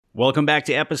Welcome back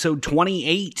to episode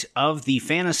 28 of the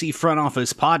Fantasy Front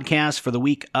Office podcast for the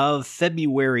week of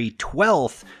February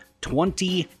 12th,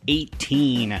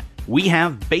 2018. We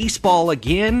have baseball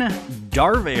again.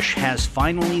 Darvish has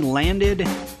finally landed,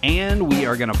 and we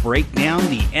are going to break down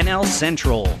the NL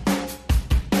Central.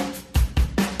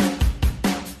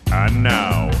 And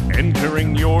now,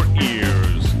 entering your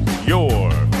ears,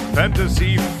 your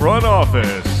Fantasy Front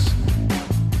Office.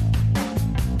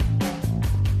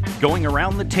 Going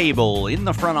around the table in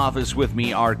the front office with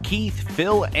me are Keith,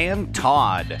 Phil, and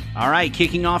Todd. All right,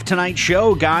 kicking off tonight's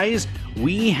show, guys,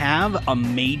 we have a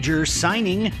major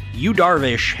signing. Yu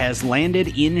Darvish has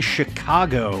landed in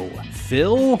Chicago.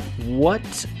 Phil,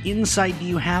 what insight do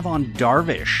you have on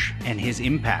Darvish and his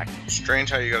impact? Strange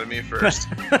how you go to me first.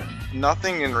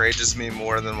 Nothing enrages me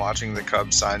more than watching the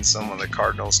Cubs sign someone the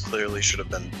Cardinals clearly should have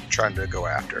been trying to go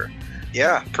after.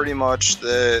 Yeah, pretty much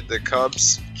the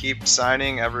Cubs keep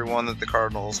signing everyone that the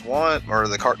Cardinals want, or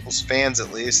the Cardinals fans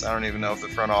at least. I don't even know if the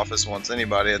front office wants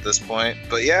anybody at this point.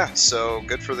 But yeah, so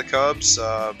good for the Cubs.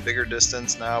 Bigger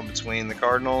distance now between the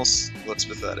Cardinals. Looks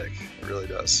pathetic. It really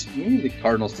does. We need the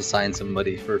Cardinals to sign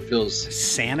somebody for Phil's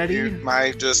sanity. Dude,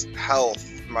 my just health.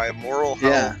 My moral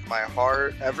health, my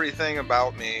heart, everything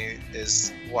about me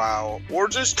is wow. Or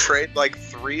just trade like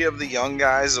 3 of the young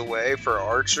guys away for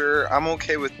Archer. I'm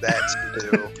okay with that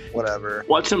too. Whatever.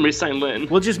 Watch him resign Lynn.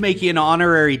 We'll just make you an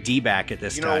honorary D-back at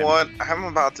this time. You know what? I'm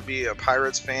about to be a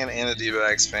Pirates fan and a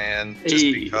D-backs fan just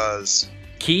because.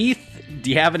 Keith,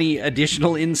 do you have any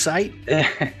additional insight?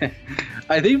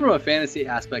 I think from a fantasy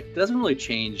aspect, it doesn't really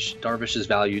change Darvish's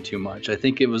value too much. I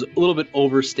think it was a little bit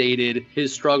overstated,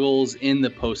 his struggles in the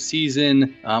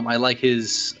postseason. I like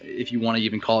his, if you want to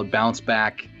even call it bounce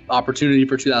back opportunity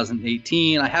for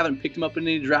 2018. I haven't picked him up in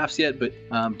any drafts yet, but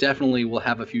definitely will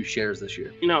have a few shares this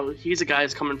year. You know, he's a guy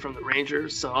who's coming from the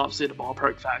Rangers, so obviously the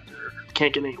ballpark factor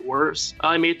can't get any worse.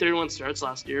 He made 31 starts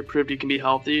last year, proved he can be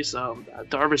healthy, so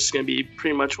Darvish is going to be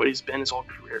pretty much what he's been his whole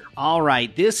career. All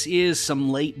right, this is some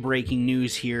late breaking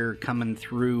news here coming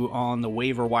through on the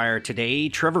waiver wire today.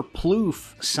 Trevor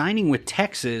Plouffe signing with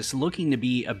Texas, looking to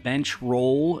be a bench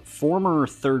role, former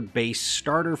third base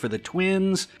starter for the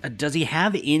Twins. Does he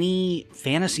have any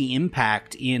fantasy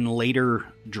impact in later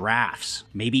drafts?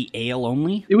 Maybe AL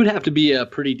only? It would have to be a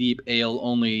pretty deep AL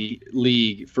only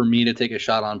league for me to take a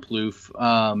shot on Plouffe.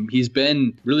 He's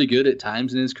been really good at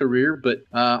times in his career, but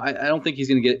I don't think he's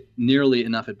going to get nearly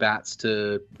enough at bats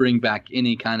to bring back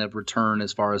any kind of return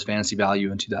as far as fantasy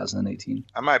value in 2018.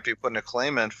 I might be putting a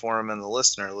claim in for him in the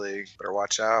listener league. Better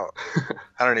watch out.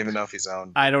 I don't even know if he's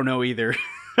owned. I don't know either.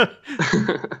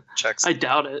 Checks. I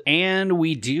doubt it. And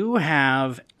we do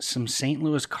have some St.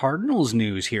 Louis Cardinals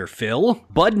news here, Phil.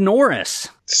 Bud Norris.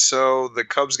 So the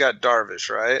Cubs got Darvish,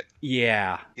 right?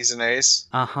 Yeah. He's an ace.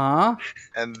 Uh-huh.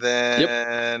 And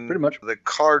then pretty much. The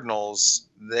Cardinals,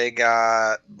 they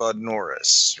got Bud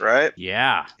Norris, right?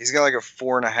 Yeah. He's got like a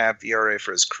 4.5 ERA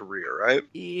for his career, right?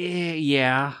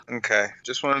 Yeah. Okay.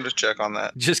 Just wanted to check on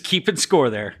that. Just keeping score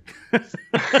there.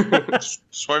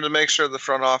 Just wanted to make sure the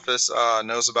front office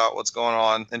knows about what's going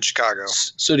on in Chicago.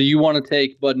 So do you want to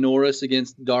take Bud Norris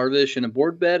against Darvish in a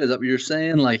board bet? Is that what you're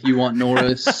saying? Like you want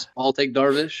Norris, I'll take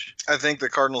Darvish? I think the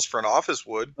Cardinals front office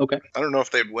would. Okay. I don't know if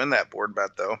they'd win that board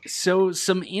bet, though. So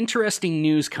some interesting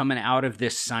news coming out of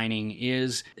this signing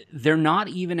is they're not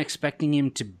even expecting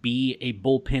him to be a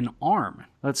bullpen arm.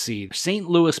 Let's see. St.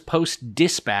 Louis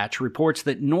Post-Dispatch reports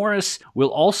that Norris will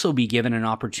also be given an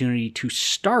opportunity to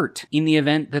start in the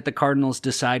event that the Cardinals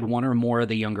decide one or more of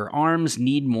the younger arms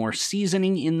need more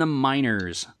seasoning in the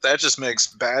minors. That just makes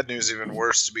bad news even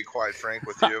worse, to be quite frank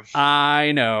with you.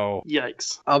 I know.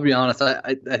 Yikes. I'll be honest.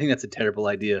 I think that's a terrible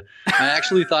idea. I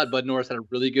actually thought Bud Norris had a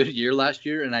really good year last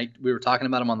year, and we were talking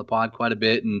about him on the pod quite a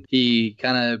bit, and he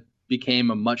kind of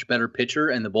became a much better pitcher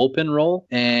in the bullpen role,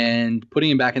 and putting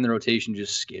him back in the rotation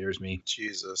just scares me.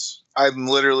 Jesus. I'm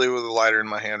literally with a lighter in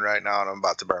my hand right now, and I'm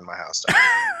about to burn my house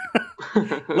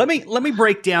down. Let me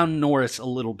break down Norris a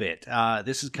little bit.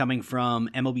 This is coming from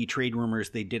MLB Trade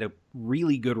Rumors. They did a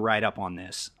really good write-up on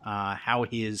this, how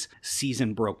his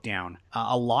season broke down.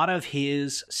 A lot of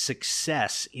his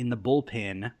success in the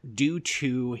bullpen due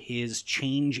to his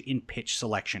change in pitch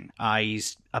selection.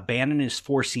 He's abandoned his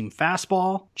four-seam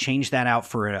fastball, changed that out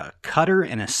for a cutter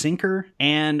and a sinker,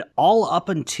 and all up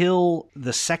until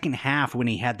the second half when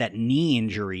he had that knee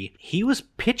injury, he was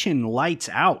pitching lights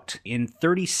out. In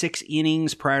 36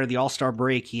 innings prior to the All-Star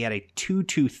break, he had a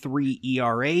 2.23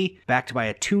 ERA, backed by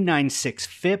a 2.96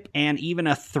 FIP, and even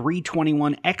a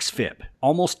 3.21 xFIP.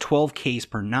 almost 12 Ks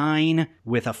per 9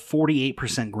 with a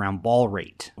 48% ground ball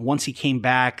rate. Once he came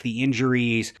back, the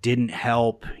injuries didn't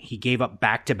help. He gave up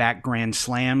back-to-back grand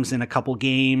slams in a couple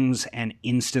games and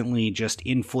instantly just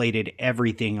inflated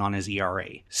everything on his ERA.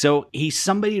 So he's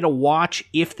somebody to watch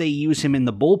if they use him in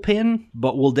the bullpen,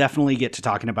 but we'll definitely get to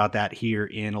talking about that here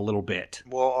in a little bit.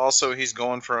 Well, also he's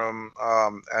going from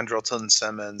Andrelton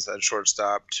Simmons at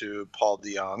shortstop to Paul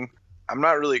DeJong. I'm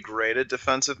not really great at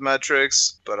defensive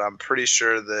metrics, but I'm pretty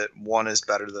sure that one is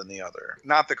better than the other.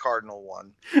 Not the Cardinal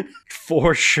one.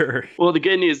 For sure. Well, the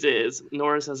good news is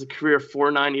Norris has a career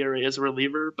 4.9 ERA as a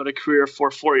reliever, but a career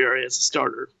 4.4 ERA as a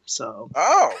starter. So.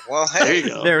 Oh, well, hey. There you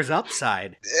go. There's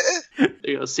upside. There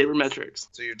you go. Sabermetrics.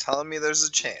 So you're telling me there's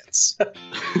a chance.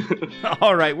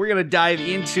 All right, we're going to dive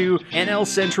into NL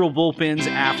Central bullpens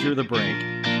after the break.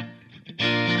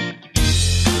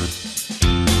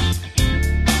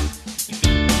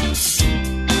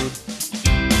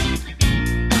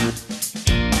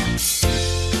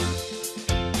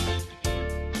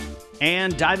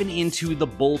 And diving into the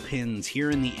bullpens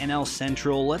here in the NL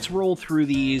Central, let's roll through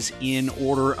these in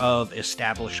order of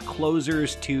established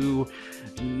closers to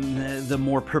the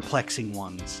more perplexing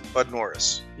ones. Bud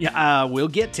Norris. Yeah, we'll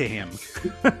get to him.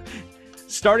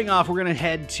 Starting off, we're going to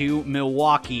head to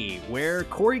Milwaukee, where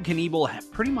Corey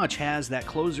Knebel pretty much has that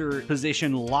closer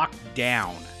position locked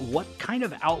down. What kind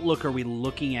of outlook are we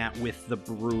looking at with the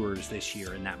Brewers this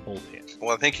year in that bullpen?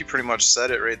 Well, I think you pretty much said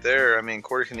it right there. I mean,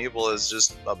 Corey Knebel is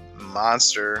just a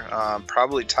monster.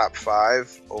 Probably top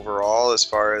 5 overall as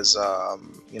far as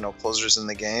closers in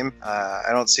the game. I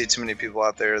don't see too many people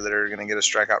out there that are going to get a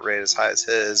strikeout rate as high as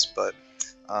his, but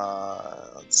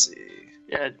let's see.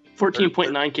 Yeah,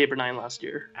 14.9 K per 9 last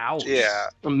year. Ouch. Yeah.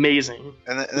 Amazing.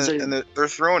 And they're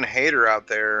throwing Hader out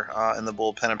there in the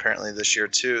bullpen apparently this year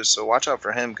too, so watch out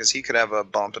for him because he could have a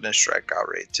bump in his strikeout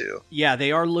rate too. Yeah,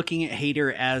 they are looking at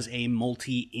Hader as a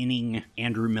multi-inning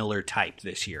Andrew Miller type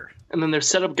this year. And then their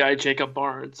setup guy, Jacob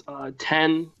Barnes,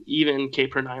 10 even K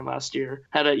per 9 last year.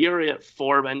 Had an ERA at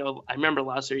 4, but I remember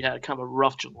last year he had kind of a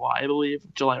rough July, I believe,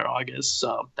 July or August.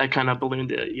 So that kind of ballooned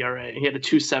the ERA. He had a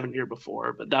 2.7 year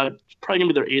before, but that was probably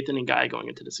going to be their 8th inning guy going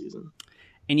into the season.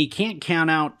 And you can't count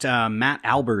out Matt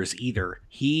Albers either.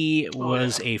 He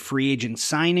was a free agent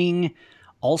signing.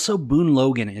 Also, Boone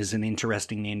Logan is an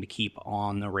interesting name to keep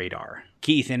on the radar.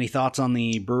 Keith, any thoughts on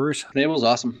the Brewers? Knebel's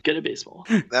awesome. Good at baseball.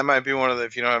 That might be one of the,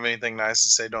 if you don't have anything nice to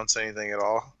say, don't say anything at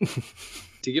all.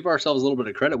 To give ourselves a little bit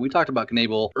of credit, we talked about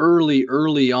Knebel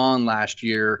early on last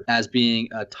year as being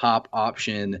a top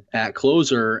option at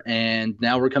closer, and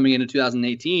now we're coming into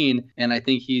 2018, and I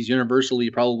think he's universally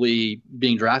probably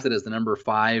being drafted as the number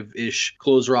 5-ish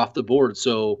closer off the board.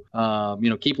 So,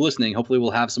 keep listening. Hopefully we'll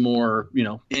have some more,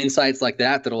 insights like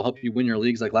that'll help you win your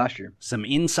leagues like last year. Some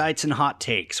insights and hot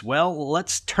takes. Well,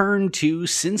 let's turn to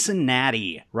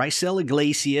Cincinnati. Raisel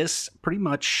Iglesias, pretty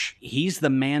much, he's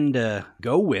the man to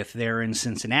go with there in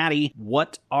Cincinnati.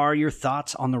 What are your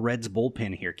thoughts on the Reds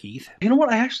bullpen here, Keith? You know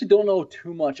what? I actually don't know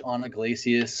too much on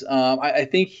Iglesias. I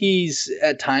think he's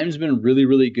at times been really,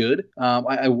 really good.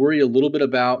 I worry a little bit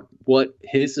about what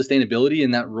his sustainability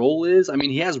in that role is. I mean,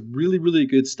 he has really, really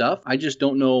good stuff. I just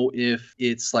don't know if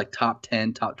it's like top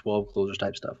 10, top 12 closers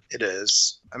type stuff. It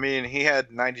is. I mean, he had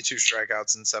 92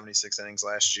 strikeouts in 76 innings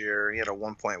last year. He had a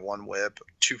 1.1 whip,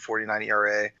 2.49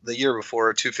 ERA. The year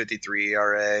before, 2.53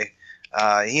 ERA.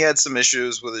 He had some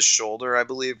issues with his shoulder, I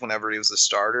believe, whenever he was a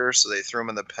starter, so they threw him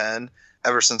in the pen.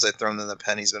 Ever since I threw him in the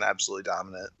pen, he's been absolutely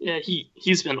dominant. Yeah,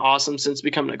 he's been awesome since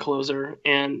becoming a closer.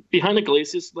 And behind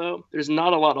Iglesias, though, there's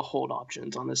not a lot of hold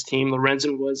options on this team.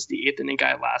 Lorenzen was the 8th inning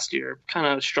guy last year. Kind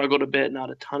of struggled a bit, not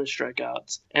a ton of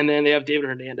strikeouts. And then they have David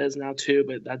Hernandez now, too,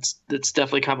 but that's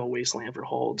definitely kind of a wasteland for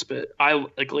holds. But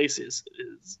Iglesias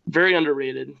is very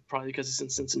underrated, probably because he's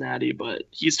in Cincinnati, but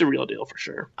he's the real deal for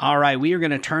sure. All right, we are going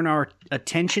to turn our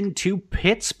attention to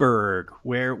Pittsburgh,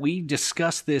 where we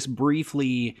discussed this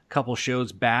briefly a couple shows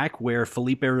back, where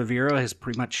Felipe Rivera has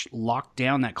pretty much locked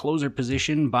down that closer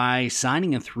position by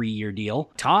signing a 3-year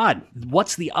deal. Todd,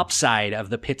 what's the upside of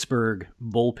the Pittsburgh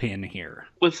bullpen here?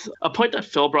 With a point that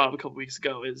Phil brought up a couple weeks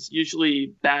ago is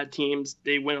usually bad teams,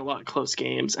 they win a lot of close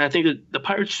games. And I think that the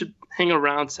Pirates should hang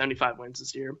around 75 wins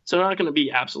this year. So they're not going to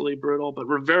be absolutely brutal, but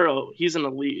Rivera, he's an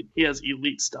elite. He has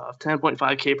elite stuff.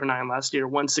 10.5 K per 9 last year,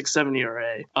 1.67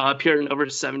 ERA, appeared in over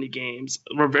 70 games.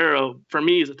 Rivera, for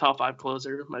me, is a top 5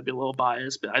 closer. Might be a little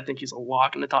biased, but I think he's a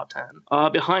lock in the top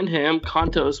 10. Behind him,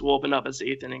 Contos will open up as the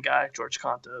 8th inning guy, George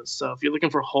Contos. So if you're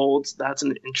looking for holds, that's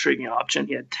an intriguing option.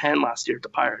 He had 10 last year at the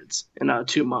Pirates in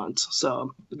 2 months.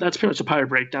 So that's pretty much a Pirate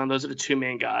breakdown. Those are the two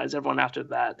main guys. Everyone after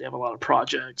that, they have a lot of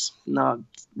projects. Not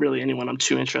really anyone I'm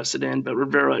too interested in, but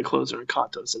Rivero at closer and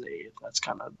Contos in the 8th. That's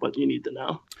kind of what you need to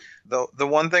know. The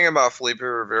one thing about Felipe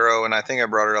Rivero, and I think I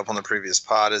brought it up on the previous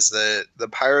pod, is that the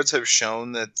Pirates have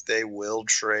shown that they will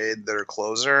trade their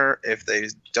closer if they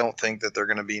don't think that they're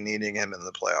going to be needing him in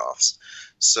the playoffs.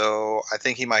 So I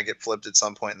think he might get flipped at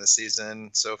some point in the season.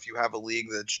 So if you have a league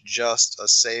that's just a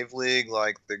save league,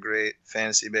 like the great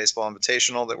Fantasy Baseball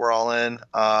Invitational that we're all in,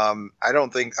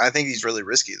 I think he's really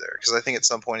risky there, because I think at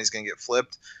some point he's going to get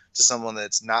flipped to someone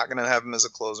that's not going to have him as a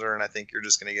closer, and I think you're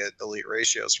just going to get elite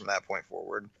ratios from that point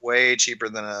forward. Way cheaper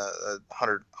than a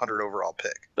 100 overall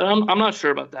pick. But I'm not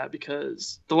sure about that,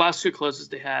 because the last two closers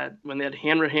they had, when they had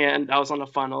Hanrahan, that was on the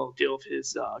final deal of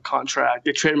his contract.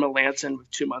 They traded Melanson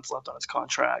with 2 months left on his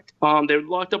contract. They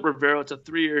locked up Rivero. It's a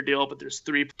 3-year deal, but there's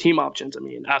 3 team options,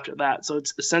 after that. So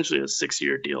it's essentially a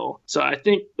 6-year deal. So I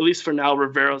think, at least for now,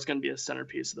 Rivero is going to be a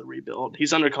centerpiece of the rebuild.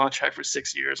 He's under contract for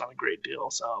 6 years on a great deal.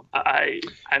 So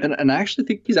And I actually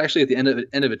think he's actually at the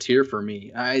end of a tier for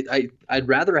me. I'd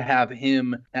rather have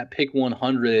him at pick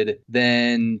 100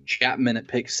 than Chapman at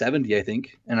pick 70, I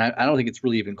think. And I don't think it's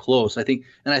really even close. I think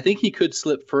he could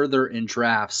slip further in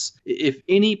drafts. If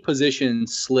any position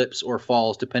slips or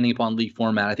falls, depending upon league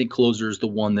format, I think closer is the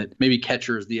one that, maybe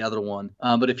catcher is the other one.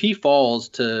 But if he falls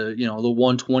to, the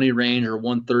 120 range or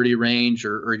 130 range,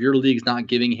 or your league's not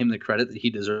giving him the credit that he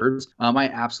deserves, I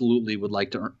absolutely would like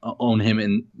to own him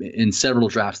in several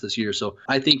drafts this year. So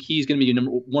I think he's going to be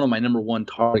one of my number one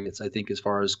targets, I think, as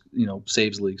far as,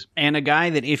 saves leagues. And a guy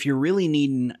that, if you're really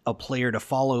needing a player to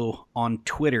follow on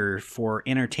Twitter for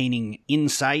entertaining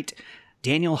insight,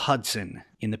 Daniel Hudson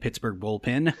in the Pittsburgh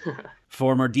bullpen.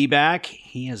 Former D-back,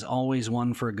 he is always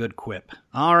one for a good quip.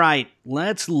 All right,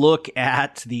 let's look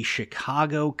at the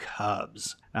Chicago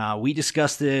Cubs. We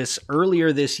discussed this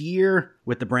earlier this year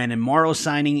with the Brandon Morrow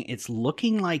signing. It's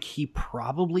looking like he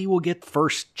probably will get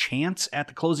first chance at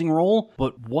the closing role,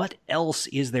 but what else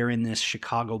is there in this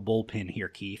Chicago bullpen here,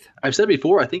 Keith? I've said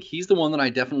before, I think he's the one that I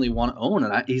definitely want to own,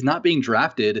 and he's not being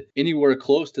drafted anywhere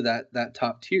close to that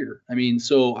top tier.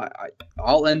 So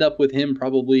I'll end up with him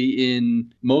probably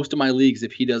in most of my leagues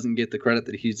if he doesn't get the credit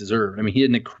that he's deserved. He had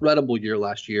an incredible year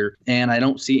last year, and I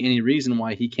don't see any reason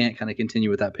why he can't kind of continue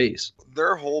with that pace.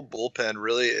 Their whole bullpen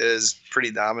really is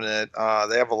pretty dominant.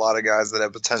 They have a lot of guys that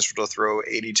have potential to throw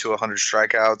 80 to 100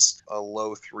 strikeouts, a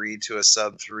low 3 to a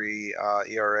sub 3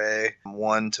 ERA,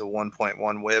 1 to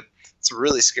 1.1 WHIP. It's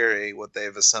really scary what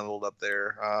they've assembled up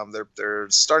there. Their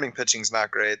starting pitching's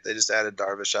not great. They just added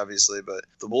Darvish, obviously, but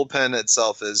the bullpen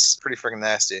itself is pretty freaking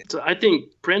nasty. So I think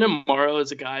Brandon Morrow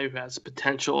is a guy who has the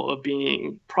potential of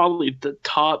being probably the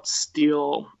top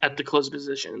steal at the closer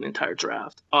position in the entire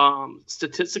draft.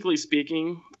 Statistically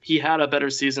speaking, he had a better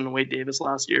season than Wade Davis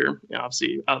last year,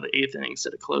 obviously out of the 8th inning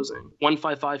instead of closing.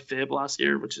 1.55 FIB last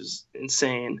year, which is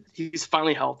insane. He's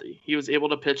finally healthy. He was able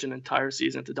to pitch an entire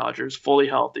season at the Dodgers fully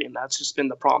healthy, and that's just been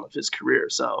the problem of his career.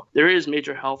 So there is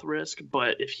major health risk,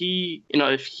 but if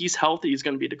he's healthy, he's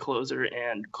going to be the closer,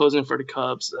 and closing for the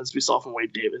Cubs, as we saw from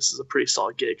Wade Davis, is a pretty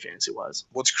solid gig fantasy-wise.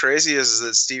 What's crazy is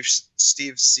that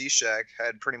Steve Cishek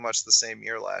had pretty much the same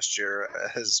year last year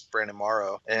as Brandon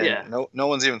Morrow, and no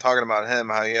one's even talking about him,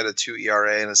 how he had a 2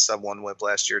 ERA and a sub 1 WHIP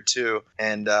last year too,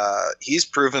 and he's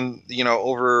proven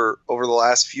over the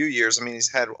last few years.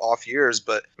 He's had off years,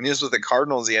 but when he was with the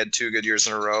Cardinals, he had 2 good years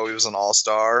in a row. He was an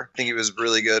all-star. I think he was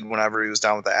really good whenever he was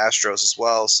down with the Astros as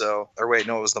well. It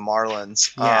was the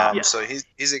Marlins. So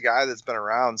he's a guy that's been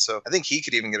around. So I think he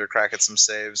could even get a crack at some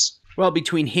saves. Well,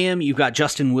 between him, you've got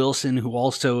Justin Wilson, who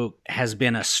also has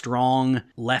been a strong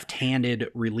left-handed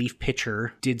relief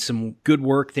pitcher. Did some good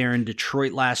work there in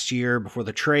Detroit last year before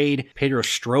the trade. Pedro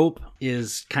Strop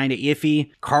is kind of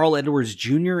iffy. Carl Edwards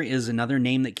Jr. is another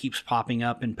name that keeps popping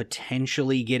up and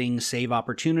potentially getting save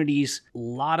opportunities. A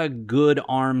lot of good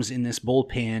arms in this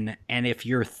bullpen, and if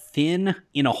you're thin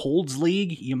in a holds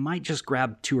league, you might just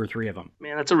grab 2 or 3 of them.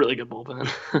 Man, that's a really good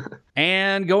bullpen.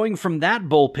 And going from that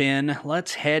bullpen,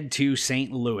 let's head to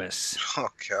St. Louis. Oh,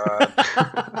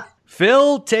 God.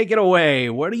 Phil, take it away.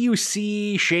 What do you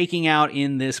see shaking out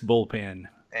in this bullpen?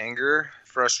 Anger,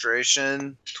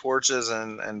 frustration, torches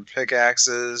and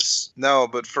pickaxes. No,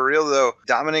 but for real though,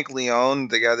 Dominic Leone,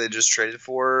 the guy they just traded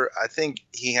for, I think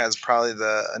he has probably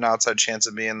an outside chance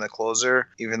of being the closer,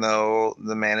 even though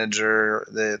the manager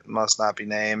that must not be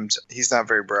named, he's not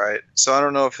very bright. So I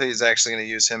don't know if he's actually going to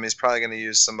use him. He's probably going to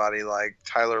use somebody like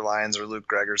Tyler Lyons or Luke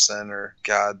Gregerson or,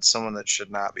 someone that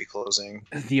should not be closing.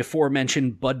 The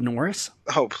aforementioned Bud Norris?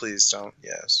 Oh, please don't.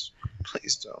 Yes.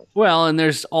 Please don't. Well, and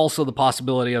there's also the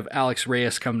possibility of Alex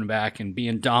Reyes coming back and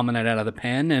being dominant out of the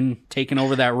pen and taking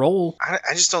over that role.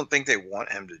 I just don't think they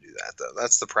want him to do that, though.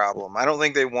 That's the problem. I don't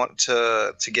think they want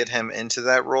to get him into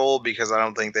that role because I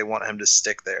don't think they want him to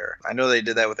stick there. I know they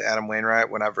did that with Adam Wainwright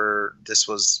when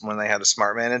they had a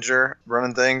smart manager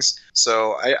running things.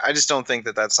 So I just don't think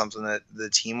that that's something that the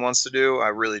team wants to do. I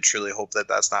really, truly hope that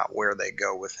that's not where they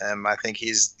go with him. I think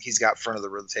he's got front of the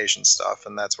rotation stuff,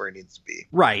 and that's where he needs to be.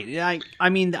 Right. I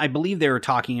mean, I believe they were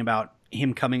talking about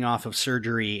him coming off of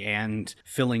surgery and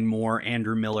filling more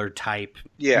Andrew Miller type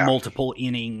multiple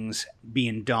innings,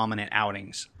 being dominant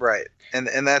outings. Right. And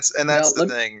that's the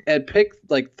thing. At pick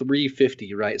like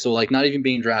 350, right? So like not even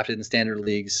being drafted in standard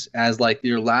leagues as like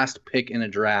your last pick in a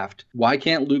draft. Why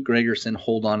can't Luke Gregerson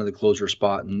hold on to the closer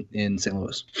spot in St.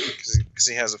 Louis? Because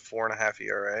he has a 4.5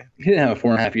 ERA. He didn't have a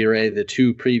 4.5 ERA the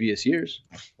 2 previous years.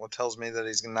 What tells me that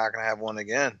he's not going to have one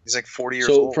again? He's like 40 years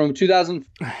So old. from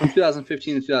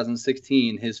 2015 to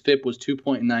 2016, his FIP was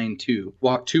 2.92,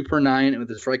 walk 2 per 9, and with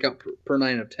a strikeout per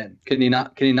 9 of 10. Can he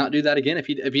not do that again?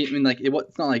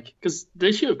 It's not like because the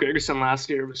issue of Gregerson last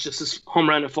year was just his home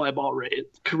run and fly ball rate,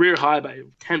 career high by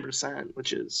 10%,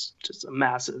 which is just a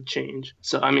massive change.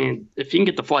 So I mean, if you can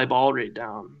get the fly ball rate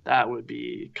down, that would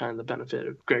be kind of the benefit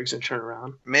of Gregerson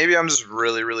turnaround. Maybe I'm just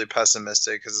really, really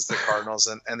pessimistic because it's the Cardinals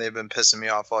and they've been pissing me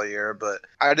off all year. But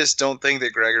I just don't think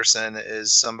that Gregerson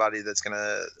is somebody that's going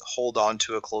to hold on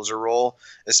to a closer role,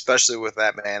 especially with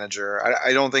that manager.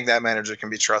 I don't think that manager can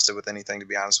be trusted with anything, to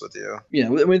be honest with you. Yeah,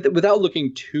 without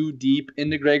looking too deep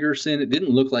into Gregerson, it didn't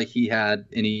look like he had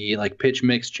any like pitch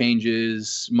mix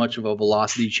changes, much of a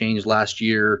velocity change last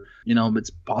year. It's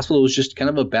possible it was just kind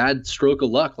of a bad stroke of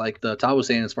luck, like the Todd was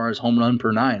saying, as far as home run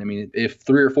per 9. I mean, if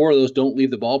 3 or 4 of those don't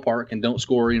leave the ballpark and don't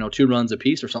score, 2 runs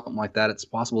apiece or something like that, it's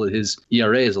possible that his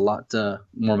ERA is a lot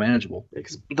more manageable.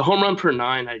 Because the home run per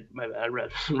 9, I read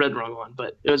the wrong one,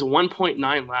 but it was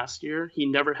 1.9 last year. He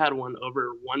never had one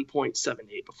over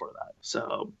 1.78 before that.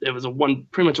 So it was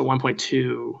pretty much a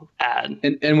 1.2 ad.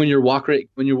 And when your walk rate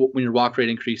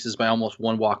increases by almost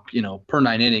 1 walk, per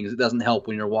 9 innings, it doesn't help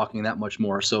when you're walking that much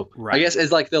more. So right. I guess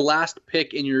as like the last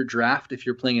pick in your draft, if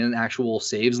you're playing in an actual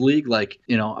saves league,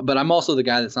 but I'm also the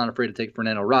guy that's not afraid to take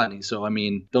Fernando Rodney. So I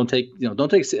mean, don't take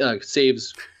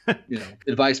saves.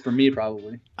 Advice from me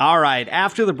probably. All right.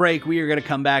 After the break, we are going to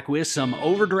come back with some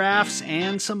overdrafts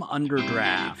and some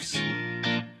underdrafts.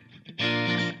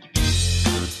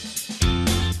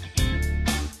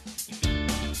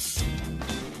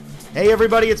 Hey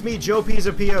everybody, it's me, Joe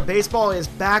Pizzapia. Baseball is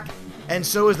back, and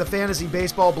so is the Fantasy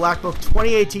Baseball Black Book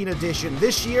 2018 edition.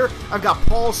 This year, I've got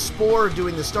Paul Sporer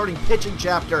doing the starting pitching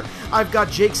chapter. I've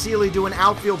got Jake Seeley doing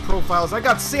outfield profiles. I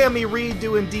got Sammy Reed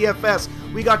doing DFS.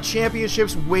 We got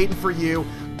championships waiting for you.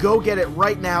 Go get it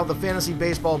right now, the Fantasy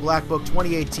Baseball Black Book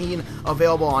 2018,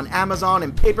 available on Amazon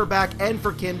in paperback and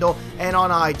for Kindle and on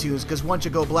iTunes, because once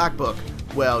you go Black Book,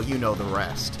 well, you know the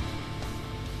rest.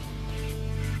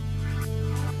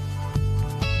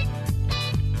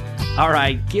 All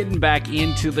right, getting back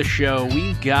into the show,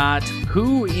 we've got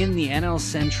who in the NL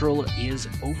Central is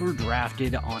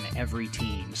overdrafted on every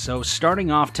team. So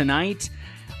starting off tonight,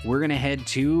 we're going to head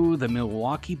to the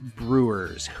Milwaukee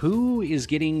Brewers. Who is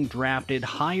getting drafted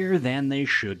higher than they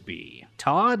should be?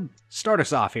 Todd, start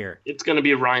us off here. It's going to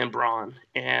be Ryan Braun,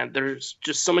 and there's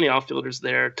just so many outfielders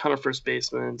there, ton of first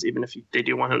basemen, even if they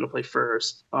do want him to play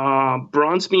first.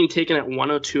 Braun's being taken at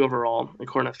 102 overall,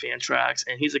 according to Fantrax,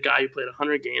 and he's a guy who played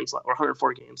 100 games or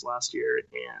 104 games last year,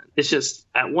 and it's just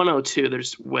at 102,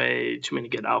 there's way too many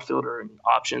good outfielder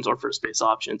options or first base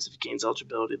options if he gains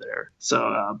eligibility there.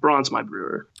 So Braun's my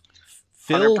Brewer.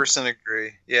 Phil? 100%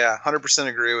 agree. Yeah, 100%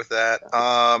 agree with that.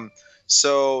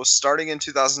 So starting in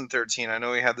 2013, I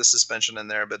know he had the suspension in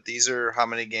there, but these are how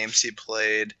many games he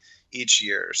played each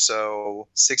year. So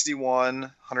 61,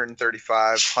 135,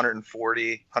 140,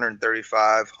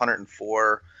 135,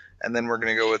 104. And then we're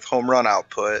going to go with home run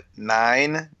output,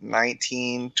 9,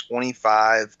 19,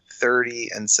 25, 30,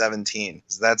 and 17.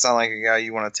 Does that sound like a guy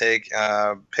you want to take?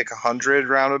 Pick 100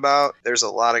 roundabout? There's a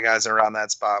lot of guys around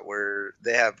that spot where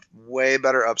they have way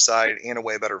better upside and a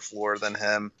way better floor than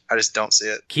him. I just don't see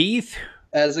it. Keith?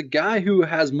 As a guy who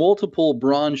has multiple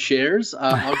Braun shares,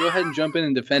 I'll go ahead and jump in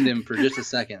and defend him for just a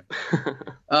second.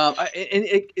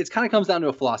 It kind of comes down to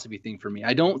a philosophy thing for me.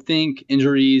 I don't think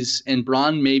injuries, and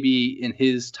Braun maybe in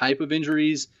his type of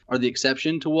injuries, are the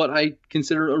exception to what I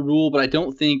consider a rule, but I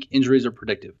don't think injuries are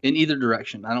predictive in either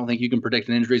direction. I don't think you can predict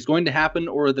an injury is going to happen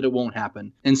or that it won't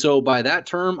happen. And so by that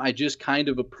term, I just kind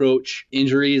of approach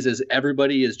injuries as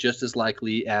everybody is just as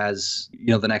likely as,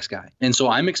 the next guy. And so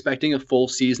I'm expecting a full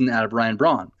season out of Ryan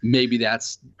Braun. Maybe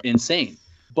that's insane.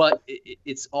 but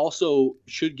it's also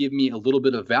should give me a little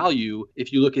bit of value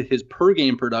if you look at his per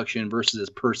game production versus his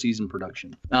per season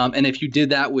production. And if you did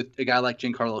that with a guy like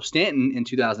Giancarlo Stanton in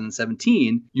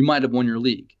 2017, you might have won your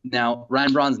league. Now,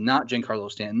 Ryan Braun's not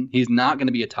Giancarlo Stanton. He's not going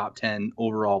to be a top 10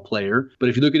 overall player. But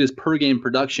if you look at his per game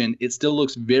production, it still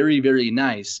looks very, very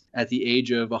nice at the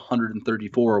age of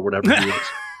 134 or whatever he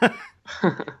is.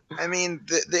 I mean,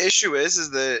 the issue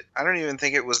is that I don't even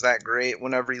think it was that great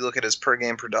whenever you look at his per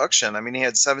game production. I mean, he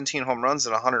had 17 home runs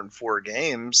in 104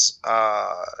 games.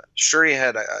 Sure, he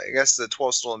had, I guess the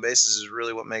 12 stolen bases is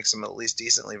really what makes him at least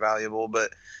decently valuable,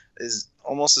 but is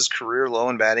almost his career low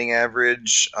in batting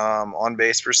average, on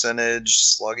base percentage,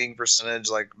 slugging percentage,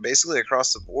 like basically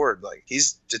across the board. Like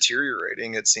he's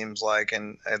deteriorating, it seems like,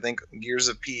 and I think years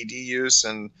of PED use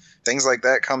and things like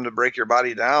that come to break your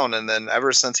body down. And then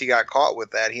ever since he got caught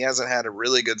with that, he hasn't had a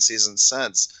really good season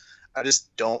since. I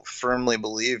just don't firmly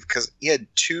believe, because he had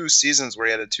 2 seasons where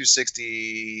he had a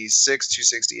 266,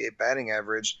 268 batting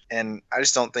average, and I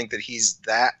just don't think that he's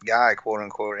that guy, quote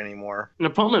unquote, anymore. And the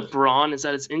problem with Braun is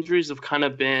that his injuries have kind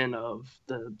of been of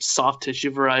the soft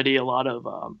tissue variety, a lot of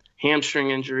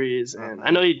hamstring injuries, and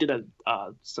I know he did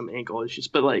some ankle issues,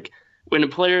 but like when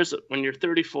you're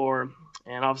 34,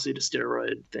 and obviously the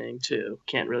steroid thing too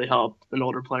can't really help an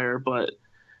older player, but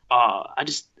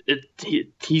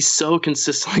he's so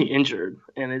consistently injured,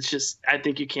 and it's just, I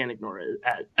think you can't ignore it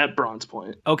at Braun's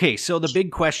point. Okay, so the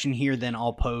big question here then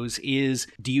I'll pose is,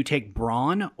 do you take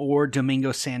Braun or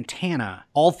Domingo Santana?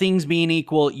 All things being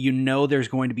equal, you know there's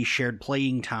going to be shared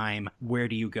playing time. Where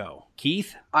do you go?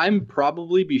 Keith? I'm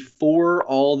probably, before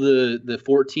all the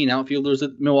 14 outfielders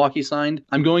that Milwaukee signed,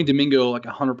 I'm going Domingo like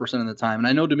 100% of the time. And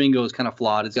I know Domingo is kind of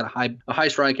flawed. He's got a high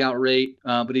strikeout rate,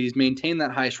 but he's maintained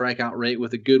that high strikeout rate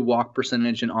with a good walk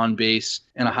percentage and on base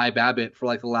and a high BABIP for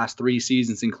like the last 3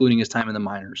 seasons, including his time in the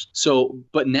minors. So,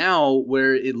 but now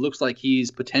where it looks like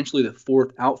he's potentially the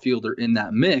 4th outfielder in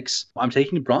that mix, I'm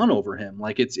taking Braun over him.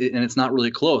 Like and it's not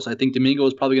really close. I think Domingo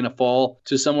is probably going to fall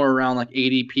to somewhere around like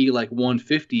ADP, like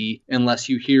 150, unless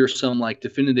you hear some like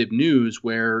definitive news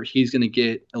where he's going to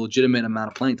get a legitimate amount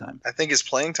of playing time. I think his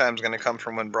playing time is going to come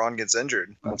from when Braun gets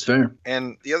injured. That's fair.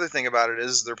 And the other thing about it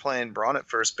is they're playing Braun at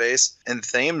first base, and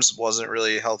Thames wasn't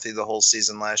really healthy the whole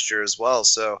season last year as well.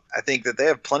 So I think that they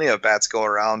have plenty of bats go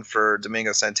around for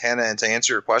Domingo Santana. And to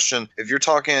answer your question, if you're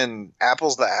talking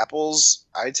apples to apples,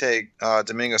 I take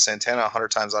Domingo Santana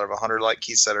 100 times out of 100, like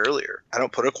Keith said earlier. I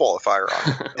don't put a qualifier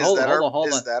on it.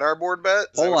 Is that our board bet?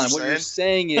 Hold on. What you're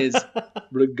saying is,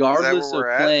 regardless of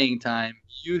playing time,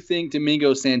 you think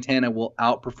Domingo Santana will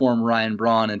outperform Ryan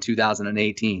Braun in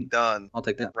 2018? Done. I'll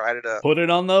take that. Write it up. Put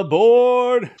it on the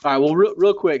board. All right. Well,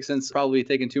 real quick, since probably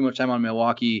taking too much time on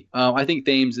Milwaukee, I think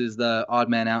Thames is the odd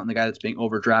man out and the guy that's being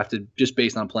overdrafted just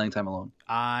based on playing time alone.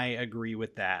 I agree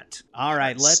with that. All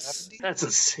right, let's. 70? That's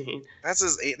insane. That's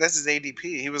his ADP.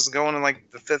 He was going in like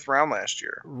the 5th round last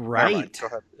year. Right. Go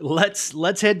ahead.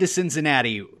 Let's head to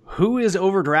Cincinnati. Who is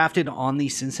overdrafted on the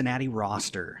Cincinnati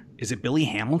roster? Is it Billy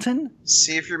Hamilton?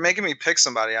 See, if you're making me pick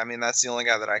somebody, I mean, that's the only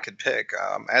guy that I could pick.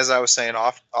 As I was saying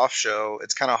off show,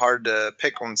 it's kind of hard to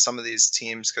pick on some of these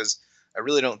teams because I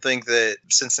really don't think that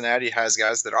Cincinnati has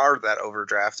guys that are that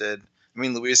overdrafted. I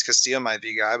mean, Luis Castillo might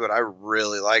be a guy, but I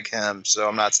really like him, so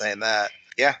I'm not saying that.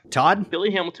 Yeah. Todd?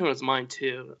 Billy Hamilton is mine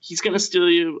too. He's going to steal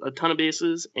you a ton of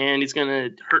bases, and he's going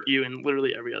to hurt you in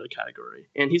literally every other category.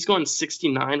 And he's going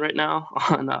 69 right now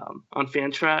on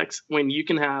Fantrax, when you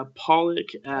can have Pollock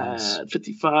at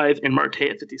 55 and Marte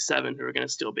at 57, who are going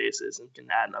to steal bases and can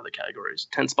add in other categories,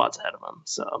 10 spots ahead of him.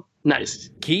 So, nice.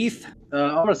 Keith?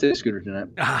 I'm going to say Scooter tonight.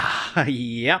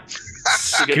 Yep.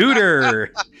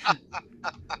 Scooter.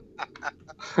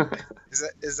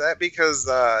 Is that because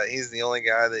he's the only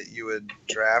guy that you would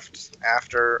draft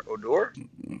after Odor?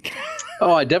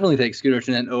 Oh, I definitely take Scooter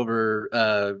Gennett over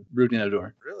Rougned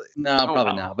Odor. Really? No,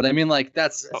 probably not. But I mean, like,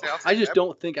 I just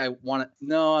don't think I want to.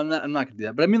 No, I'm not going to do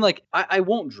that. But I mean, like, I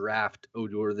won't draft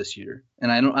Odor this year.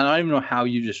 And I don't even know how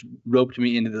you just roped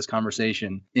me into this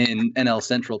conversation in NL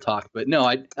Central talk. But no,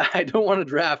 I don't want to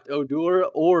draft Odor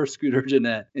or Scooter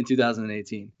Gennett in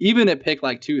 2018. Even at pick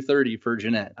like 230 for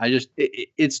Gennett.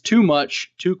 It's too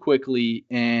much too quickly,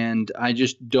 and I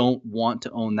just don't want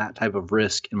to own that type of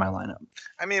risk in my lineup.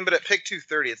 I mean, but at pick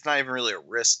 230, it's not even really a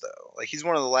risk, though. Like, he's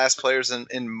one of the last players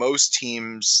in most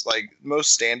teams, like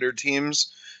most standard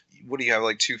teams. What do you have,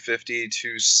 like 250,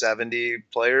 270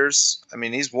 players? I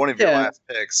mean, he's one of your last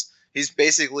picks. He's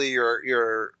basically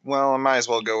your well, I might as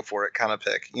well go for it kind of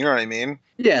pick. You know what I mean?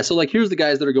 Yeah, so like here's the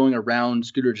guys that are going around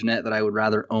Scooter Gennett that I would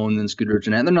rather own than Scooter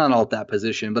Gennett. They're not all at that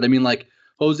position, but I mean, like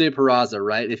Jose Peraza,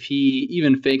 right? If he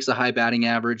even fakes a high batting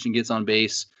average and gets on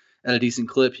base at a decent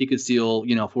clip, he could steal,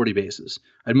 40 bases.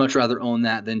 I'd much rather own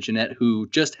that than Jeanette, who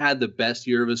just had the best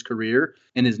year of his career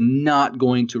and is not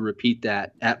going to repeat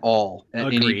that at all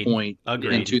at any point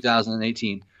in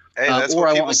 2018. Hey, that's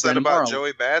what people said about Morrow.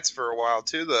 Joey Bats for a while,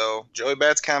 too, though. Joey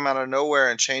Bats came out of nowhere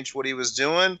and changed what he was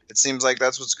doing. It seems like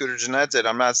that's what Scooter Gennett did.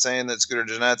 I'm not saying that Scooter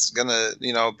Gennett's going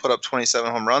to, put up 27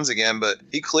 home runs again, but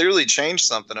he clearly changed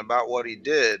something about what he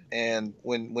did. And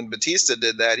when Batista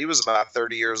did that, he was about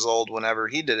 30 years old whenever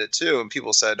he did it, too. And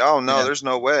people said, oh, no, there's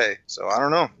no way. So I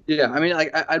don't know. Yeah, I mean,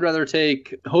 I'd rather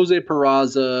take Jose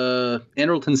Peraza,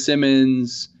 Andrelton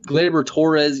Simmons, Gleyber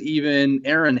Torres, even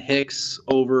Aaron Hicks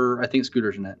over, I think,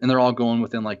 Scooter Gennett. And they're all going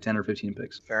within like 10 or 15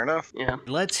 picks. Fair enough. Yeah.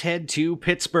 Let's head to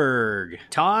Pittsburgh.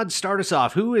 Todd, start us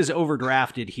off. Who is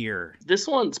overdrafted here? This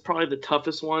one's probably the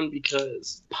toughest one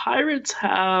because Pirates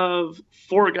have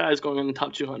 4 guys going in the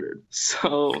top 200.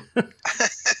 So.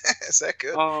 Is that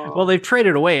good? Well, they've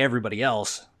traded away everybody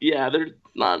else. Yeah, they're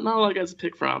not a lot of guys to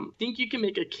pick from. I think you can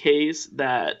make a case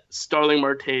that Starling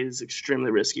Marte is extremely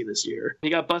risky this year.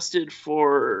 He got busted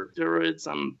for steroids.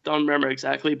 I don't remember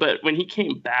exactly, but when he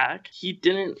came back, he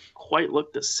didn't quite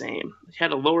look the same. He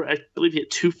had I believe he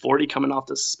had 240 coming off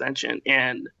the suspension,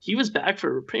 and he was back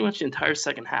for pretty much the entire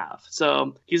second half.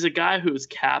 So he's a guy whose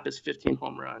cap is 15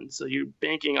 home runs. So you're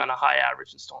banking on a high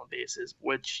average in stolen bases,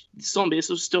 which stolen bases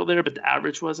was still there, but the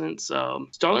average wasn't. So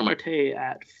Starling Marte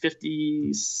at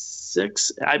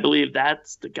 56, I believe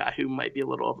that's the guy who might be a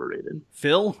little overrated.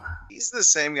 Phil? He's the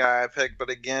same guy I picked, but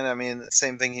again, I mean,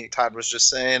 same thing Todd was just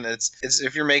saying. It's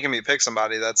if you're making me pick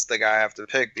somebody, that's the guy I have to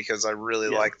pick because I really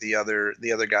like the other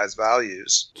guy's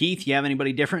values. Keith, you have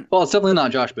anybody different? Well, it's definitely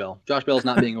not Josh Bell. Josh Bell's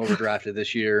not being overdrafted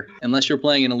this year, unless you're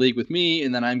playing in a league with me,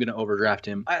 and then I'm going to overdraft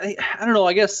him. I don't know.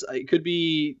 I guess it could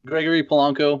be Gregory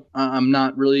Polanco. I'm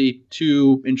not really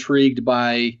too intrigued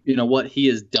by what he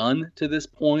has done to this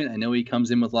point. I know he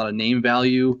comes in with a lot of name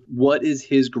value. What is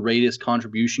his greatest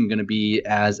contribution going to be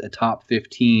as a top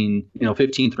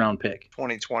 15th round pick?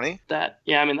 2020. That's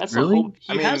really?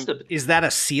 the hope. Is that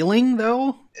a ceiling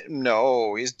though?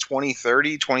 No, he's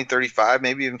 2030, 2035,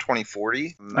 maybe even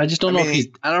 2040. I just don't know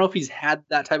if he's had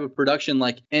that type of production.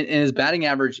 Like, and his batting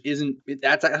average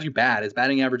that's actually bad. His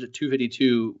batting average at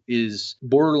 252 is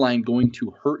borderline going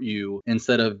to hurt you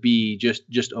instead of be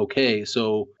just okay.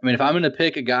 So, I mean, if I'm going to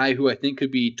pick a guy who I think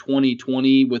could be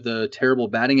 2020 with a terrible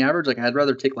batting average, like I'd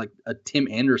rather take like a Tim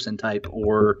Anderson type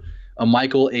or a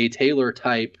Michael A. Taylor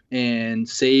type and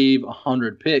save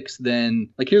 100 picks, then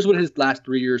like here's what his last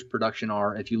 3 years production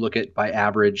are if you look at by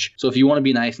average. So if you want to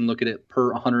be nice and look at it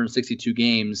per 162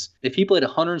 games, if he played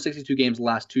 162 games the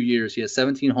last 2 years, he has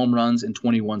 17 home runs and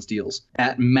 21 steals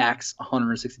at max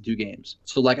 162 games.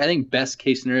 So like I think best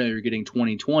case scenario, you're getting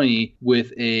 2020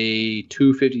 with a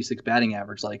 256 batting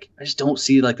average. Like I just don't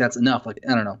see like that's enough. Like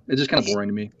I don't know. It's just kind of boring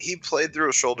to me. He played through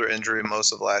a shoulder injury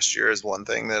most of last year is one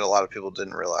thing that a lot of people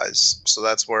didn't realize. So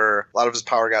that's where a lot of his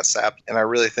power got sapped. And I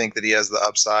really think that he has the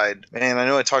upside. Man, I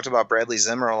know I talked about Bradley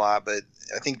Zimmer a lot, but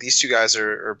I think these two guys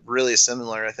are really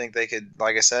similar. I think they could,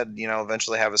 like I said,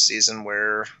 eventually have a season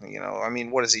where,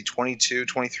 what is he, 22,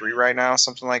 23 right now?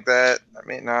 Something like that. I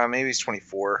mean, maybe he's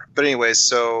 24. But anyways,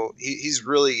 so he's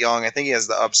really young. I think he has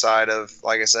the upside of,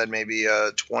 like I said, maybe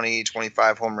a 20,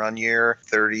 25 home run year,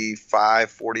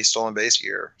 35, 40 stolen base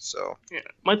year. So yeah,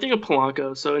 my thing of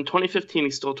Polanco. So in 2015,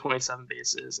 he stole 27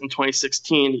 bases. In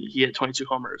 2016, he had 22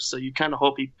 homers. So you kind of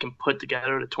hope he can put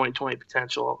together the 2020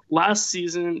 potential. Last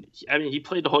season, he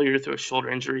played the whole year through a shoulder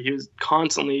injury. He was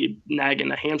constantly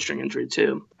nagging a hamstring injury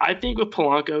too. I think with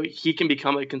Polanco, he can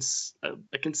become a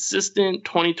consistent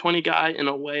 2020 guy in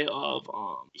a way of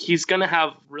he's going to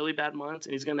have really bad months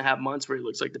and he's going to have months where he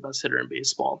looks like the best hitter in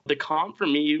baseball. The comp for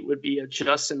me would be a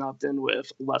Justin Upton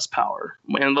with less power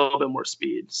and a little bit more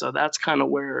speed. So that's kind of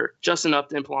where Justin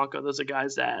Upton, Polanco, those are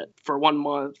guys that for 1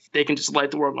 month, they can just light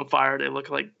the world on fire. They look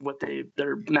like what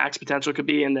their max potential could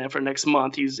be. And then for next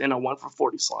month, he's in a 1 for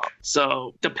 40 slump.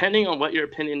 So depending on what your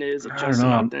opinion is of Justin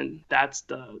Upton, that's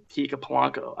the peak of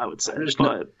Polanco, I would say.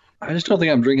 I just don't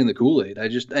think I'm drinking the Kool-Aid.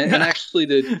 And actually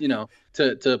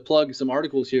to plug some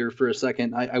articles here for a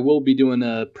second, I will be doing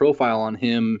a profile on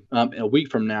him a week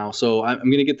from now. So I'm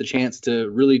going to get the chance to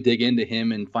really dig into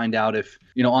him and find out if,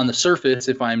 on the surface,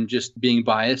 if I'm just being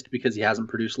biased because he hasn't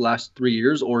produced the last 3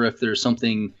 years, or if there's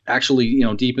something actually,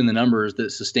 deep in the numbers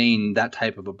that sustain that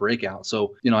type of a breakout.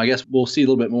 So, I guess we'll see a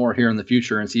little bit more here in the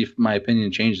future and see if my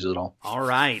opinion changes at all. All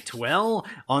right. Well,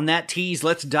 on that tease,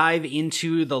 let's dive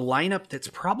into the lineup that's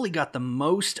probably got the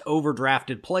most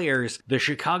overdrafted players, the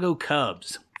Chicago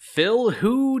Cubs. Phil,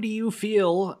 who do you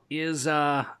feel is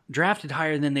drafted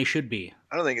higher than they should be?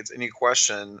 I don't think it's any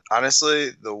question.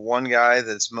 Honestly, the one guy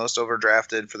that's most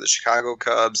overdrafted for the Chicago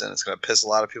Cubs, and it's going to piss a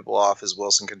lot of people off, is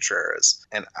Wilson Contreras.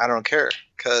 And I don't care,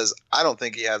 because I don't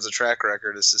think he has a track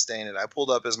record to sustain it. I pulled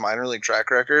up his minor league track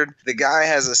record. The guy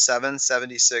has a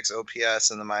 776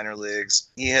 OPS in the minor leagues.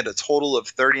 He had a total of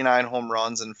 39 home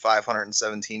runs in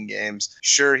 517 games.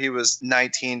 Sure, he was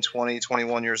 19, 20,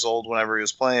 21 years old whenever he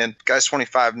was playing. Guy's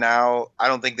 25 now. I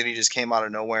don't think that he just came out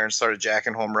of nowhere and started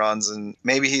jacking home runs, and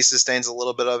maybe he sustains a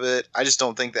little bit of it. I just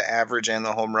don't think the average and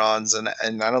the home runs, and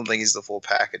I don't think he's the full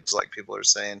package like people are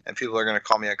saying. And people are going to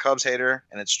call me a Cubs hater,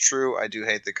 and it's true. I do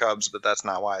hate the Cubs, but that's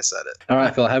not why I said it. All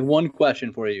right, Phil, I have one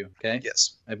question for you, okay?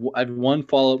 Yes. I have one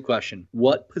follow-up question.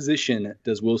 What position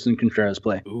does Wilson Contreras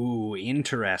play? Ooh,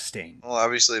 interesting. Well,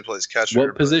 obviously he plays catcher.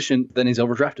 What position? Then he's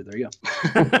overdrafted. There you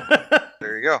go.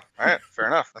 There you go. All right, fair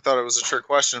enough. I thought it was a trick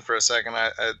question for a second.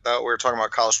 I thought we were talking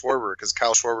about Kyle Schwarber, because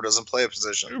Kyle Schwarber doesn't play a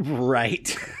position.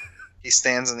 Right. He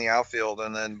stands in the outfield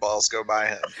and then balls go by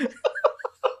him.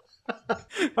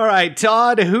 All right,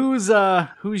 Todd, who's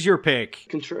your pick?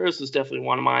 Contreras was definitely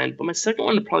one of mine, but my second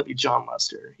one would probably be John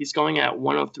Lester. He's going at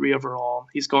 103 overall.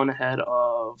 He's going ahead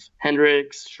of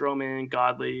Hendricks, Stroman,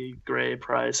 Godley, Gray,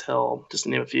 Price, Hill, just to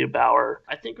name a few, Bauer.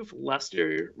 I think with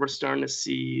Lester, we're starting to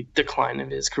see decline in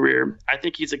his career. I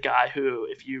think he's a guy who,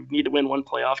 if you need to win one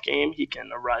playoff game, he can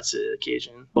rise to the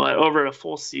occasion. But over a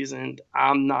full season,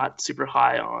 I'm not super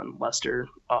high on Lester.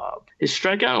 His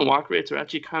strikeout and walk rates are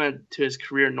actually kind of to his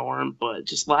career norm, but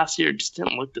just last year just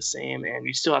didn't look the same, and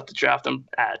you still have to draft him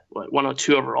at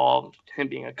 102 overall, him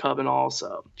being a Cub and all.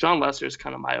 So John Lester is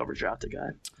kind of my overdrafted guy.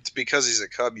 It's because he's a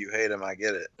Cub you hate him. I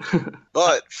get it.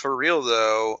 But for real,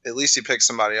 though, at least he picked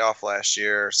somebody off last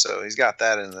year, so he's got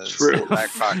that in his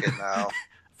back pocket now.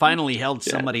 Finally held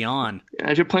somebody on.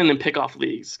 Yeah, if you're playing in pickoff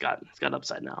leagues, it's got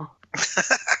upside now.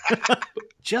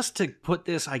 Just to put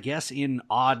this, I guess, in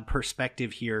odd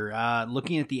perspective here,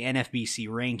 looking at the NFBC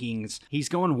rankings, he's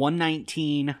going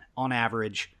 119 on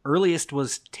average. Earliest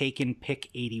was taken pick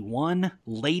 81,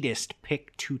 latest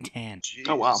pick 210. Jeez.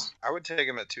 Oh, wow. I would take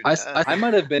him at 210. I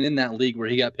might have been in that league where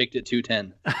he got picked at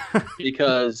 210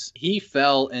 because he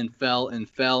fell and fell and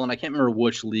fell, and I can't remember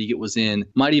which league it was in.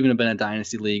 Might even have been a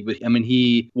dynasty league, but I mean,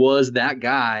 he was that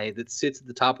guy that sits at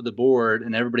the top of the board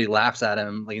and everybody laughs at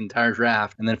him like the entire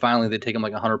draft, and then finally they take him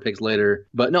like 100 picks later.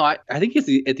 But no, I think it's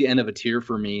at the end of a tier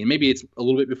for me, and maybe it's a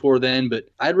little bit before then, but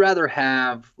I'd rather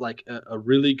have like a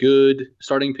really good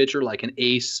starting pitcher, like an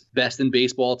ace, best in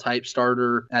baseball type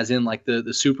starter, as in like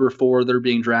the super four that are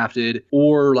being drafted,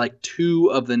 or like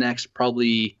two of the next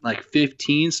probably like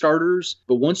 15 starters.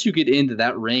 But once you get into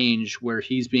that range where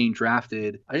he's being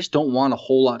drafted, I just don't want a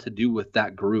whole lot to do with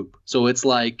that group. So it's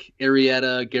like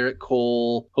Arrieta, Garrett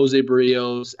Cole, Jose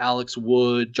Barrios, Alex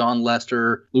Wood, John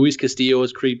Lester, Luis Castillo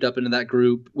has creeped up into that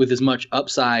group. With as much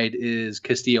upside as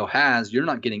Castillo has, you're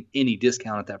not getting any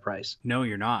discount at that price. No,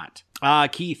 you're not.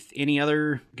 Keith, any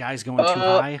other guys going too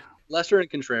high? Lester and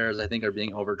Contreras, I think, are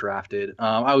being overdrafted.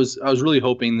 I was really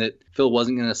hoping that Phil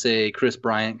wasn't going to say Chris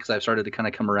Bryant, because I've started to kind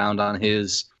of come around on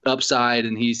his upside,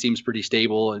 and he seems pretty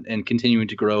stable and continuing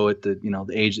to grow at the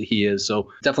age that he is.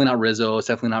 So definitely not Rizzo. It's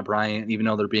definitely not Bryant, even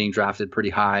though they're being drafted pretty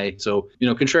high. So,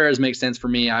 Contreras makes sense for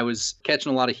me. I was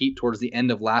catching a lot of heat towards the end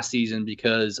of last season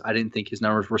because I didn't think his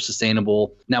numbers were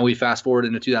sustainable. Now we fast forward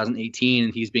into 2018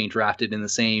 and he's being drafted in the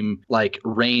same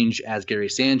range as Gary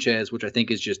Sanchez, which I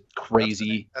think is just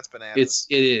crazy. That's bananas.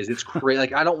 It is. It's crazy.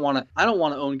 Like I don't want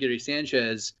to own Gary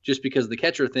Sanchez just because of the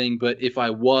catcher thing, but if I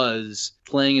was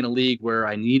playing in a league where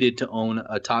I needed to own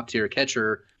a top tier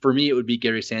catcher, for me, it would be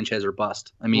Gary Sanchez or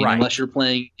bust. I mean, unless you're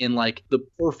playing in like the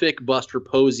perfect Buster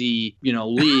Posey,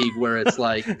 league where it's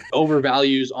like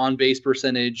overvalues on base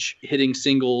percentage, hitting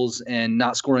singles and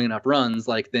not scoring enough runs,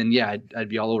 then yeah, I'd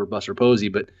be all over Buster Posey.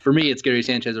 But for me, it's Gary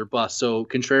Sanchez or bust. So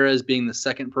Contreras being the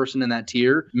second person in that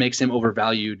tier makes him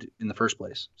overvalued in the first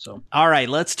place. So all right,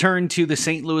 let's turn to the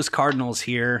St. Louis Cardinals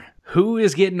here. Who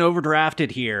is getting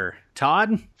overdrafted here?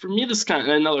 Todd? For me, this is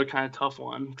another kind of tough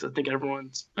one because I think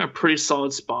everyone's in a pretty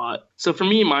solid spot. So for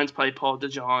me, mine's probably Paul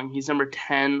DeJong. He's number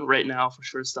 10 right now for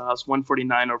shortstops,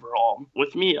 149 overall.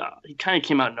 With me, he kind of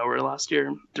came out of nowhere last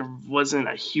year. There wasn't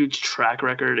a huge track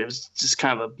record. It was just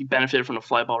kind of he benefited from the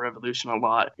fly ball revolution a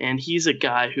lot. And he's a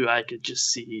guy who I could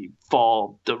just see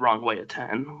fall the wrong way at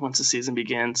 10 once the season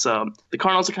begins. So the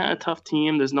Cardinals are kind of a tough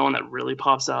team. There's no one that really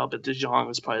pops out, but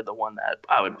DeJong is probably the one that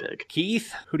I would pick.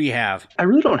 Keith, who do you have? I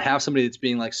really don't have somebody that's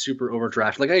being super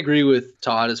overdrafted. I agree with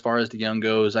Todd as far as DeJong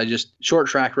goes. I just short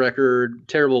track record,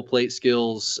 terrible plate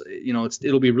skills.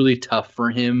 It'll be really tough for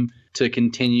him to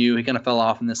continue. He kind of fell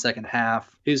off in the second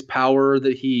half. His power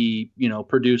that he,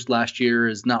 produced last year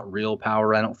is not real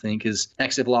power, I don't think. His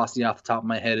exit velocity off the top of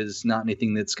my head is not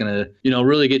anything that's going to,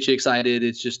 really get you excited.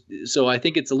 It's just, so I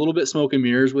think it's a little bit smoke and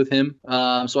mirrors with him.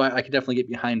 So I could definitely get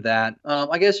behind that.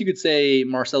 I guess you could say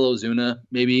Marcelo Zuna,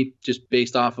 maybe, just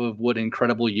based off of what an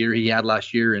incredible year he had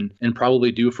last year and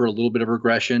probably due for a little bit of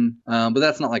regression. But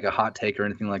that's not like a hot take or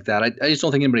anything like that. I just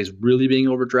don't think anybody's really being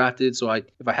overdrafted. So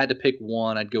if I had to pick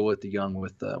one, I'd go with the young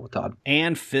with Todd.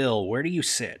 And Phil, where do you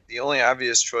sit? The only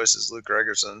obvious choice is Luke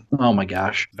Gregerson. Oh my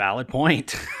gosh. Valid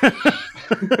point.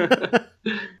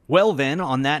 Well then,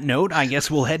 on that note, I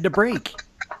guess we'll head to break.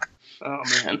 Oh,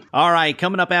 man. All right,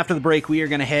 coming up after the break, we are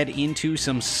going to head into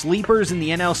some sleepers in the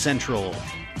NL Central.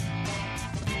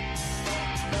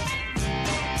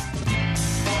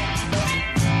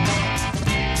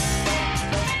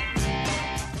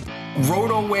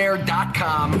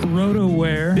 Rotoware.com.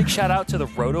 Rotoware. Big shout out to the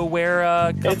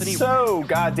Rotoware company. It's so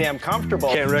goddamn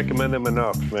comfortable. Can't recommend them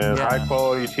enough, man. Yeah. High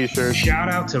quality t-shirts. Shout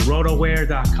out to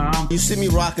Rotoware.com. You see me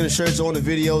rocking the shirts on the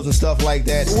videos and stuff like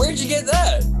that. Where'd you get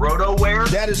that? Rotoware.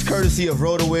 That is courtesy of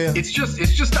Rotoware. It's just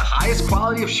the highest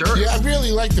quality of shirt. Yeah, I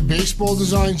really like the baseball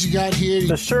designs you got here.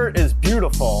 The shirt is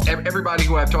beautiful. Everybody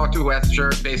who I've talked to who has the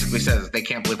shirt basically says they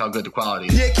can't believe how good the quality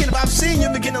is. Yeah, Ken, I've seen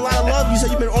you've been getting a lot of love. You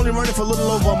said you've been only running for a little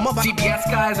over a month. CBS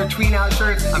guys are tweeting out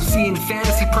shirts. I'm seeing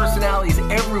fantasy personalities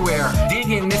everywhere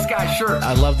digging this guy's shirt.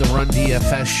 I love the Run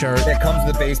DFS shirt. That comes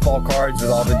with the baseball cards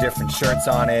with all the different shirts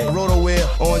on it. Rotoware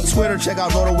on Twitter. Check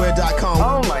out rotoware.com.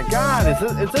 Oh my God,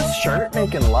 is this shirt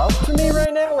making love to me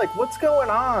right now? Like, what's going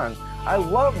on? I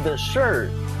love this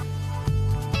shirt.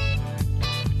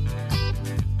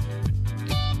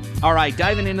 All right,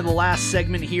 diving into the last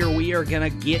segment here, we are going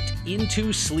to get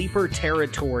into sleeper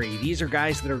territory. These are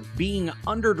guys that are being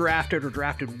underdrafted or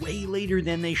drafted way later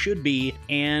than they should be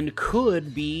and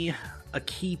could be a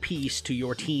key piece to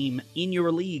your team in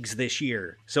your leagues this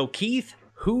year. So, Keith,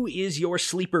 who is your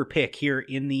sleeper pick here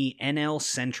in the NL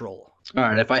Central? All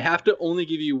right, if I have to only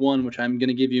give you one, which I'm going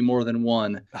to give you more than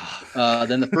one,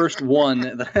 then the first one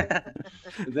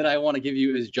that I want to give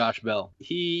you is Josh Bell.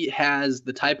 He has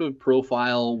the type of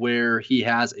profile where he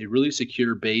has a really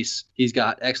secure base. He's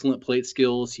got excellent plate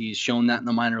skills. He's shown that in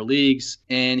the minor leagues,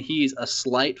 and he's a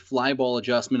slight fly ball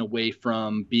adjustment away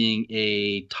from being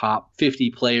a top 50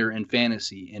 player in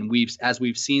fantasy. And as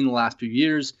we've seen the last few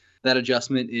years, that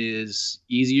adjustment is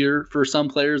easier for some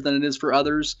players than it is for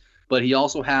others. But he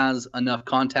also has enough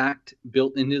contact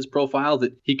built in his profile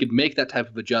that he could make that type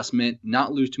of adjustment,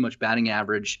 not lose too much batting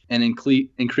average, and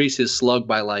increase his slug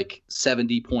by like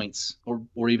 70 points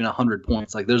or even 100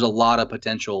 points. Like, there's a lot of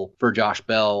potential for Josh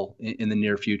Bell in the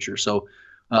near future. So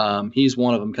he's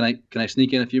one of them. Can I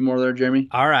sneak in a few more there, Jeremy?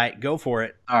 All right, go for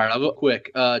it. All right, I'll go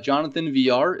quick. Jonathan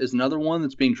VR is another one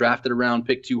that's being drafted around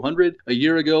pick 200. A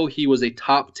year ago, he was a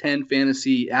top 10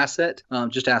 fantasy asset.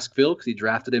 Just ask Phil because he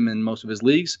drafted him in most of his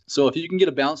leagues. So if you can get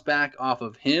a bounce back off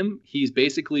of him, he's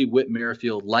basically Whit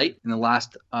Merrifield light in the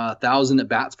last 1,000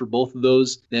 at-bats for both of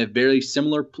those. They have very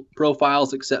similar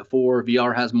profiles except for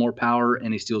VR has more power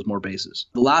and he steals more bases.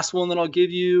 The last one that I'll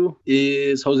give you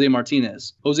is Jose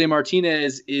Martinez. Jose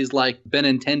Martinez is like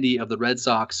Benintendi of the Red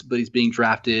Sox, but he's being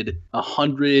drafted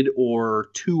 100 or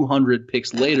 200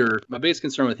 picks later. My biggest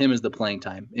concern with him is the playing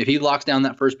time. If he locks down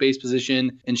that first base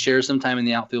position and shares some time in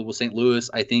the outfield with St. Louis,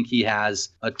 I think he has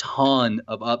a ton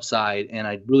of upside, and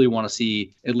I really want to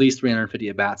see at least 350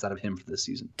 at-bats out of him for this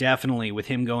season. Definitely, with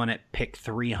him going at pick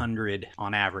 300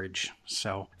 on average.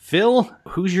 So, Phil,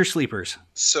 who's your sleepers?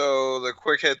 So the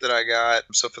quick hit that I got,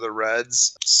 so for the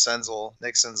Reds,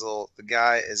 Nick Senzel, the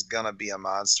guy is going to be a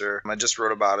monster. I just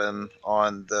wrote about him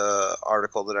on the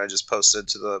article that I just posted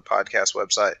to the podcast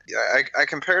website. I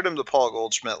compared him to Paul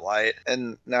Goldschmidt light,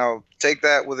 and now take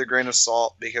that with a grain of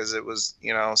salt because it was,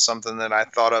 something that I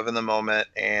thought of in the moment,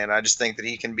 and I just think that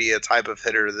he can be a type of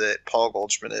hitter that Paul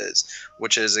Goldschmidt is,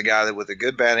 which is a guy that with a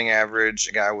good batting average,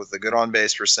 a guy with a good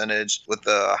on-base percentage, with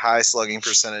a high slugging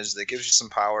percentage that gives you some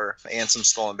power and some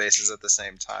stolen bases at the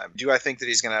same time. Do I think that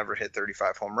he's going to ever hit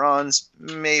 35 home runs?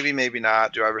 Maybe, maybe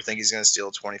not. Do I ever think he's going to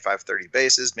steal 25, 30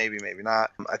 bases? Maybe, maybe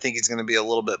not. I think he's going to be a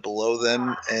little bit below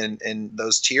them in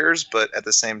those tiers, but at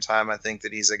the same time, I think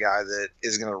that he's a guy that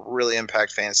is going to really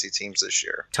impact fantasy teams this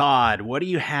year. Todd, what do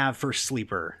you have for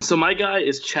sleeper? So my guy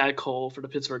is Chad Cole for the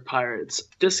Pittsburgh Pirates.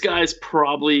 This guy's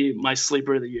probably my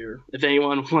sleeper of the year. If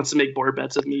anyone wants to make board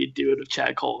bets with me, do it with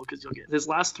Chad Cole, because you'll get his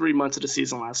last 3 months of the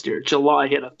season last year. July,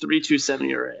 he had a 3.27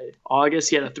 ERA. August,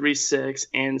 he had a 3.6.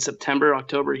 And September,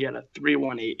 October, he had a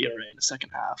 3.18 ERA in the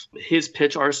second half. His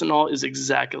pitch arsenal is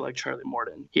exactly like Charlie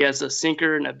Morton. He has a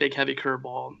sinker and a big heavy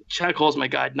curveball. Chad Cole's my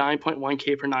guy, 9.1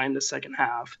 K per 9 in the second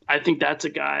half. I think that's a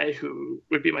guy who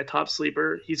would be my top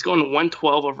sleeper. He's going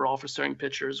 112 overall for starting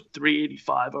pitchers,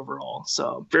 385 overall.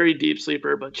 So very deep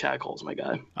sleeper, but Chad Cole's my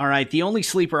guy. All right. The only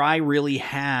sleeper I really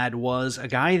had was a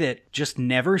guy that just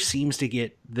never seems to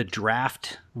get the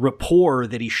draft rapport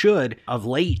that he should of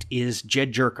late is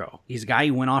Jed Jerko. He's a guy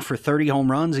who went off for 30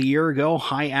 home runs a year ago,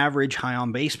 high average, high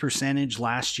on base percentage.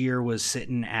 Last year was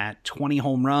sitting at 20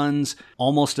 home runs,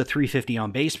 almost a 350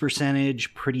 on base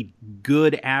percentage, pretty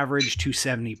good average,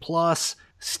 270 plus.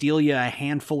 Steal you a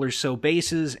handful or so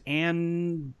bases,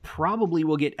 and probably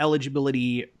will get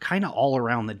eligibility kind of all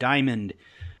around the diamond.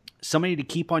 Somebody to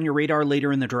keep on your radar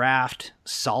later in the draft.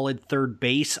 Solid third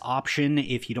base option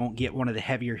if you don't get one of the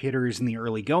heavier hitters in the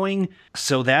early going.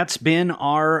 So that's been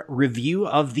our review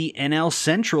of the NL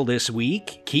Central this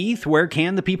week. Keith, where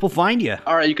can the people find you?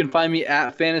 All right, you can find me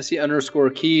at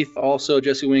fantasy_Keith. Also,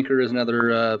 Jesse Winker is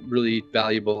another really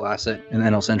valuable asset in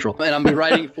NL Central. And I'll be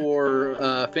writing for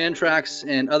Fantrax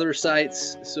and other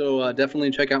sites, so definitely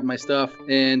check out my stuff.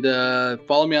 And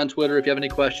follow me on Twitter. If you have any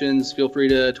questions, feel free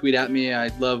to tweet at me. I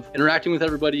love interacting with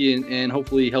everybody and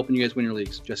hopefully helping you guys win your leagues.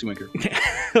 Jesse Winker.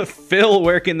 Phil,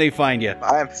 where can they find you?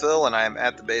 I am Phil, and I am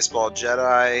at the Baseball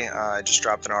Jedi. I just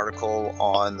dropped an article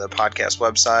on the podcast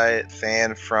website,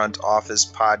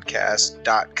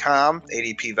 fanfrontofficepodcast.com.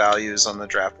 ADP values on the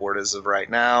draft board as of right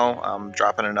now. I'm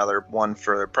dropping another one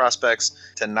for prospects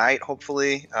tonight,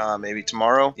 hopefully, maybe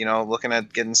tomorrow. Looking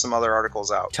at getting some other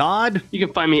articles out. Todd? You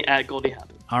can find me at Goldie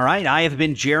Happen. All right, I have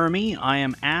been Jeremy. I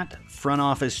am at Front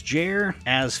Office Jer.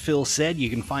 As Phil said, you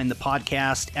can find the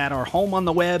podcast at our home on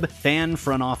the web,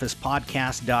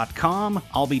 fanfrontofficepodcast.com.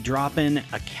 I'll be dropping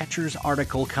a catcher's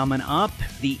article coming up,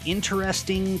 the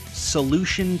interesting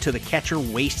solution to the catcher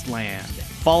wasteland.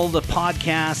 Follow the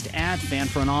podcast at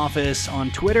Fanfront Office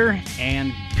on Twitter,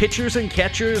 and pitchers and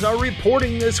catchers are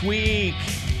reporting this week.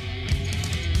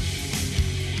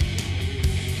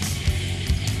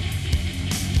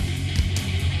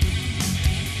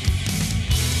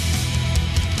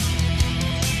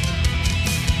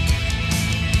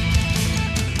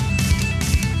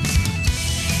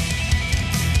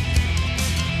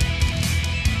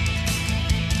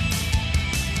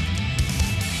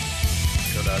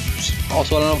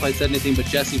 Also, I don't know if I said anything, but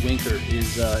Jesse Winker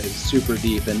is super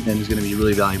deep and is going to be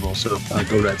really valuable. So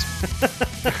go Reds.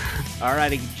 All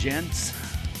righty, gents.